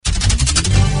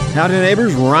Howdy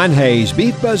neighbors, Ron Hayes,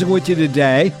 Beef Buzzing with you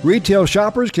today. Retail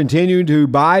shoppers continue to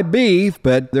buy beef,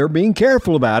 but they're being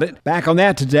careful about it. Back on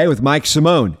that today with Mike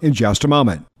Simone in just a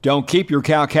moment. Don't keep your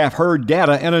cow-calf herd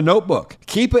data in a notebook.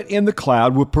 Keep it in the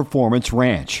cloud with Performance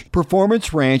Ranch.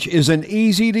 Performance Ranch is an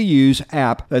easy-to-use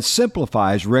app that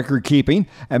simplifies record keeping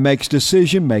and makes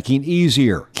decision-making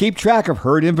easier. Keep track of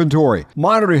herd inventory,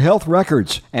 monitor health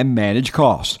records, and manage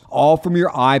costs, all from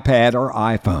your iPad or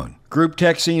iPhone. Group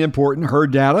texting important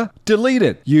herd data? Delete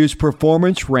it. Use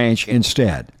Performance Ranch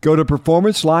instead. Go to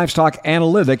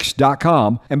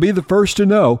performancelivestockanalytics.com and be the first to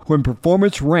know when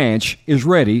Performance Ranch is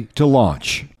ready to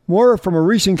launch. More from a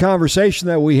recent conversation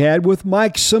that we had with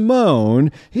Mike Simone.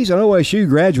 He's an OSU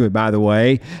graduate, by the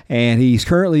way, and he's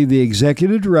currently the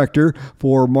Executive Director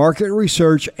for Market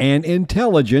Research and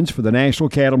Intelligence for the National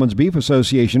Cattlemen's Beef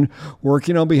Association,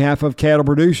 working on behalf of cattle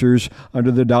producers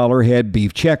under the dollar head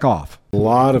beef checkoff. A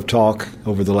lot of talk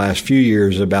over the last few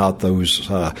years about those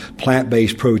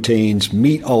plant-based proteins.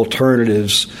 Meat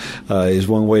alternatives is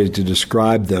one way to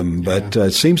describe them, but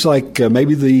it seems like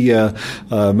maybe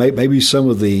some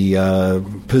of the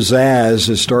pizzazz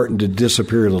is starting to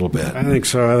disappear a little bit. I think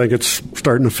so. I think it's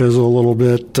starting to fizzle a little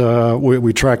bit.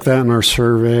 We track that in our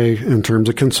survey in terms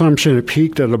of consumption. It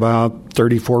peaked at about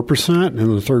 34%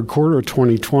 in the third quarter of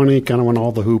 2020, kind of when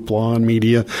all the hoopla and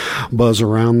media buzz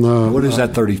around the... What is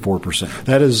that 34%?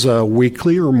 That is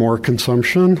weekly or more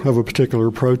consumption of a particular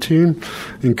protein.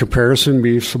 In comparison,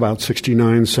 beef's about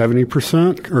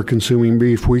 69-70% are consuming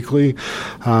beef weekly.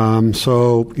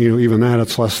 So, even that,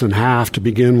 it's less than half to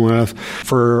begin with.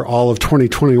 For all of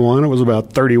 2021, it was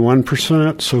about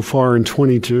 31%. So far in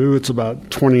 22, it's about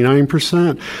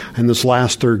 29%. And this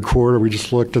last third quarter, we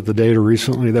just looked at the data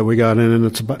recently that we got in, and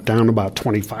it's down about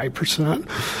 25%.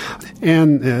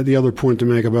 And the other point to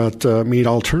make about meat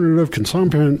alternative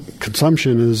consumption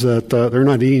is that they're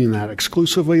not eating that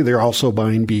exclusively. They're also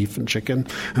buying beef and chicken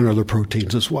and other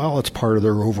proteins as well. It's part of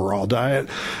their overall diet.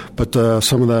 But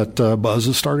some of that buzz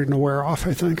is starting to wear off,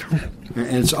 I think.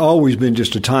 And it's always been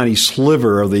just a tiny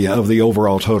sliver of the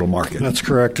overall total market. That's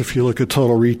correct. If you look at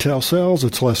total retail sales,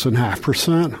 it's less than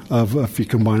 0.5% of, if you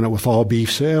combine it with all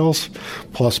beef sales,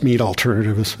 plus meat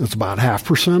alternative, it's about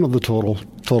 0.5% of the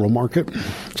total market.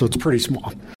 So it's pretty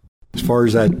small. As far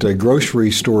as that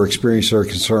grocery store experience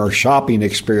or shopping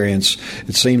experience,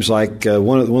 it seems like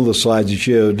one of the slides you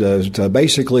showed,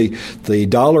 basically the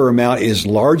dollar amount is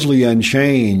largely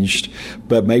unchanged,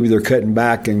 but maybe they're cutting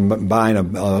back and buying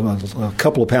a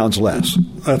couple of pounds less.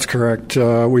 That's correct.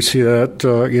 We see that,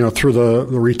 through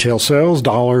the retail sales,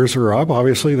 dollars are up.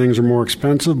 Obviously, things are more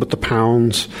expensive, but the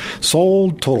pounds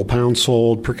sold, total pounds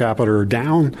sold per capita are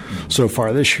down so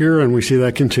far this year, and we see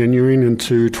that continuing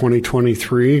into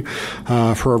 2023.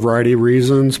 For a variety of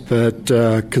reasons, but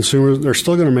consumers, they're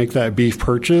still going to make that beef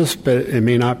purchase, but it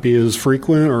may not be as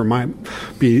frequent or might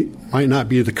not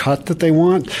be the cut that they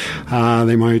want.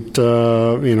 They might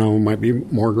be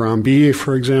more ground beef,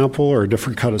 for example, or a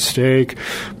different cut of steak,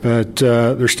 but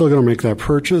they're still going to make that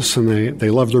purchase, and they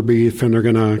love their beef, and they're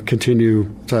going to continue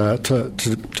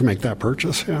to make that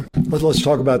purchase. Yeah. But let's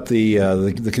talk about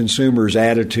the consumers'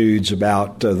 attitudes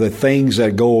about the things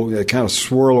that kind of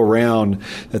swirl around.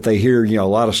 That they hear, a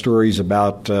lot of stories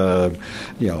about,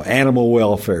 animal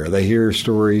welfare. They hear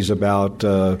stories about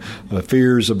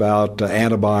fears about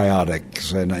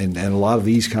antibiotics and a lot of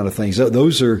these kind of things.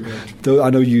 Those are, I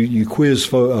know you quiz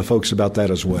folks about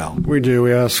that as well. We do.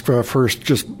 We ask first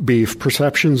just beef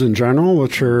perceptions in general,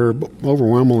 which are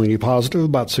overwhelmingly positive,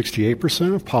 about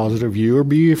 68% of positive view of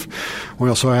beef. We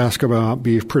also ask about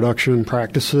beef production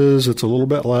practices. It's a little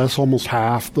bit less, almost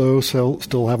half, though,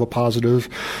 still have a positive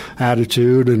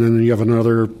attitude. And then you have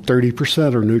another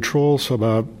 30% are neutral, so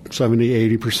about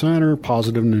 70-80% are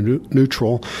positive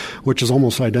neutral, which is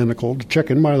almost identical to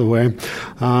chicken, by the way.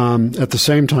 At the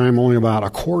same time, only about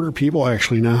a quarter of people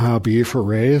actually know how beef are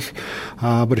raised.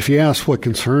 But if you ask what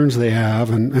concerns they have,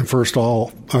 and first of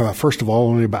all,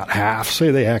 only about half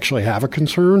say they actually have a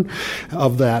concern.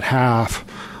 Of that half,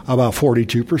 about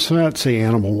 42% say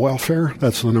animal welfare.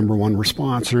 That's the number one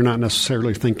response. They're not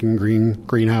necessarily thinking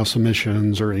greenhouse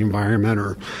emissions or the environment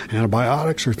or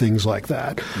antibiotics or things like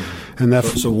that. Mm-hmm. And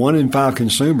that's so 1 in 5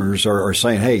 consumers are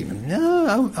saying, "Hey,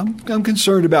 no, I'm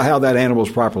concerned about how that animal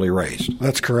is properly raised."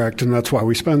 That's correct, and that's why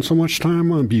we spend so much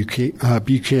time on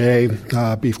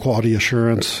BQA, beef quality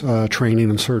assurance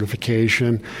training and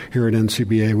certification here at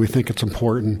NCBA. We think it's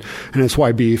important, and it's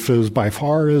why beef is by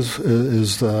far is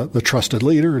the trusted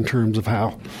leader in terms of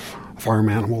how farm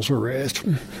animals are raised.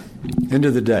 End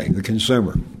of the day, the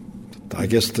consumer. I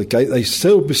guess they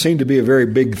still seem to be a very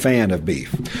big fan of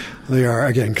beef. They are,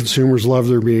 again, consumers love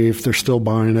their beef. They're still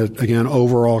buying it. Again,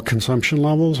 overall consumption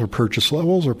levels or purchase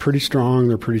levels are pretty strong.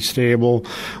 They're pretty stable.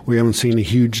 We haven't seen a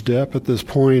huge dip at this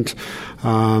point.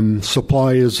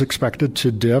 Supply is expected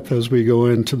to dip as we go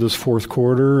into this fourth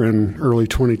quarter and early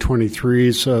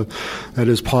 2023, so that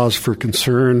is pause for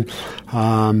concern.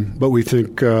 But we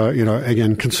think,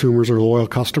 again, consumers are loyal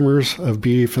customers of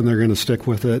beef, and they're going to stick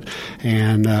with it.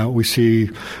 And we see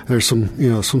there's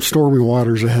some stormy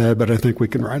waters ahead, but I think we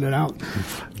can ride it out.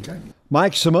 Okay.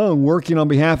 Mike Simone working on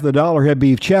behalf of the Dollarhead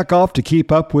Beef Checkoff to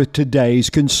keep up with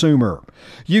today's consumer.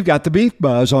 You've got the Beef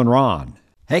Buzz on Ron.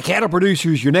 Hey, cattle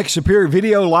producers, your next Superior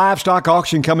Video livestock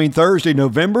auction coming Thursday,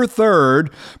 November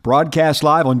 3rd. Broadcast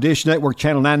live on Dish Network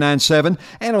Channel 997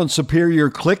 and on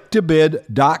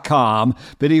SuperiorClickToBid.com.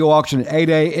 Video auction at 8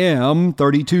 a.m.,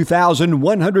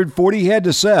 32,140 head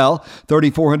to sell,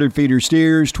 3,400 feeder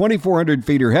steers, 2,400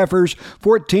 feeder heifers,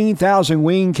 14,000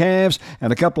 weaned calves,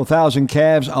 and a couple of thousand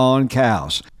calves on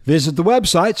cows. Visit the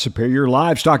website,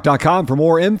 SuperiorLivestock.com, for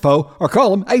more info or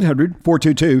call them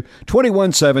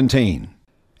 800-422-2117.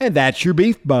 And that's your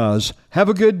Beef Buzz. Have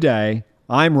a good day.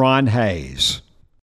 I'm Ron Hayes.